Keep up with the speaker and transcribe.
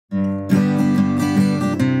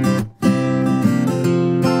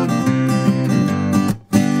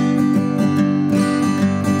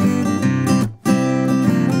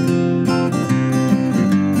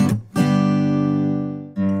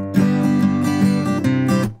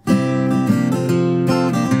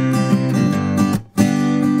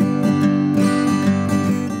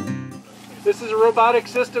robotic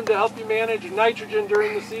system to help you manage nitrogen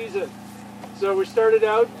during the season. So we started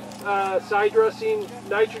out side dressing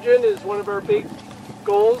nitrogen is one of our big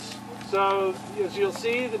goals. So as you'll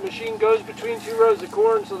see, the machine goes between 2 rows of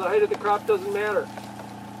corn, so the height of the crop doesn't matter.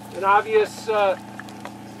 An obvious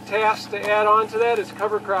task to add on to that is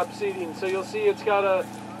cover crop seeding. So you'll see it's got a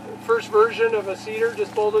first version of a seeder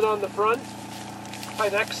just bolted on the front. By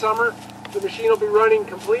next summer, the machine will be running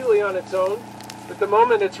completely on its own. At the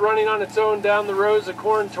moment, it's running on its own down the rows of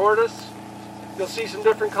corn toward us. You'll see some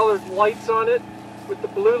different colored lights on it. With the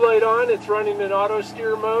blue light on, it's running in auto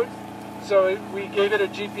steer mode. So we gave it a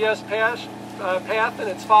GPS path and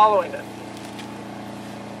it's following it.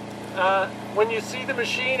 When you see the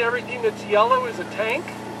machine, everything that's yellow is a tank.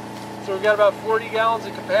 So we've got about 40 gallons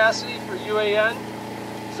of capacity for UAN.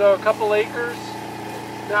 So a couple acres.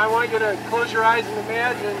 Now I want you to close your eyes and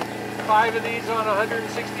imagine 5 of these on a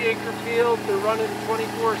 160-acre field. They're running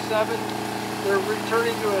 24/7. They're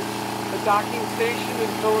returning to a docking station and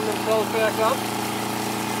filling themselves back up,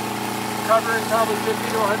 covering probably 50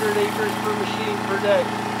 to 100 acres per machine per day.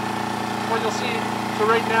 What you'll see, so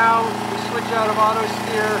right now we switch out of auto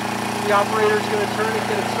steer. The operator is going to turn and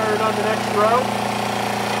get it started on the next row.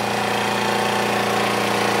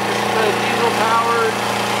 This is a diesel-powered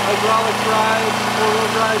hydraulic drive, 4-wheel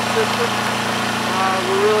drive system.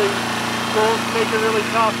 We're really goals to make it really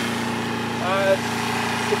tough. It's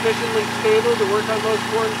sufficiently stable to work on most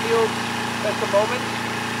corn fields at the moment.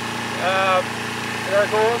 And our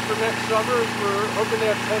goal for next summer is we're hoping to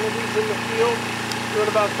have 10 of these in the field, doing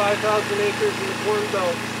about 5,000 acres in the corn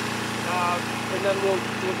belt. And then we'll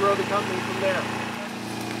grow the company from there.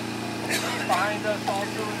 Behind us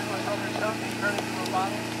also is another company,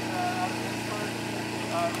 Cavender-Bares out of Pittsburgh.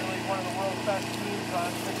 Really one of the world's best teams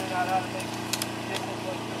on figuring out how to make vehicles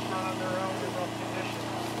like this run on their own in rough conditions.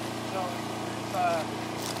 So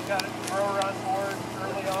we've got a grower on board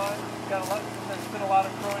early on. There's been a lot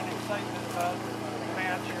of growing excitement about the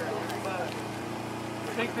match here.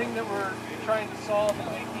 The big thing that we're trying to solve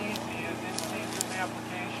and make easy is in-season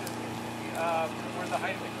application. Where the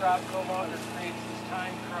height of the crop no longer creates this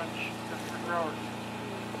time crunch for growers.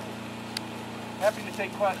 Happy to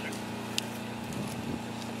take questions.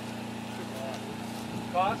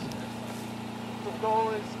 Cost? The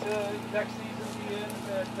goal is to next season be in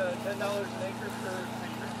at $10 an acre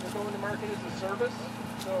we're going to market as a service.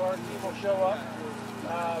 So our team will show up.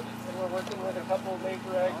 And we're working with a couple of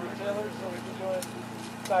major ag retailers, so we'll be doing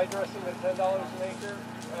side dressing at $10 an acre.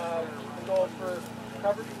 The goal for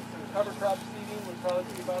cover crop seeding would probably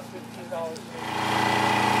be about $15 an acre.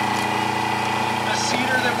 The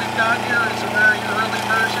seeder that we've got here is a very early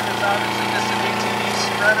version. It's obviously just an ATV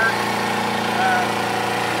spreader.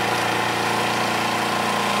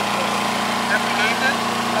 And we named it.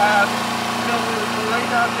 We're right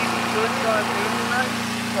now making goods on naming rights.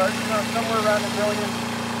 But somewhere around $1 million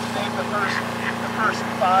to name the first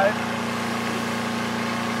 5.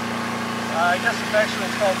 I guess affectionately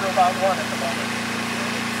it's called Robot 1 at the moment.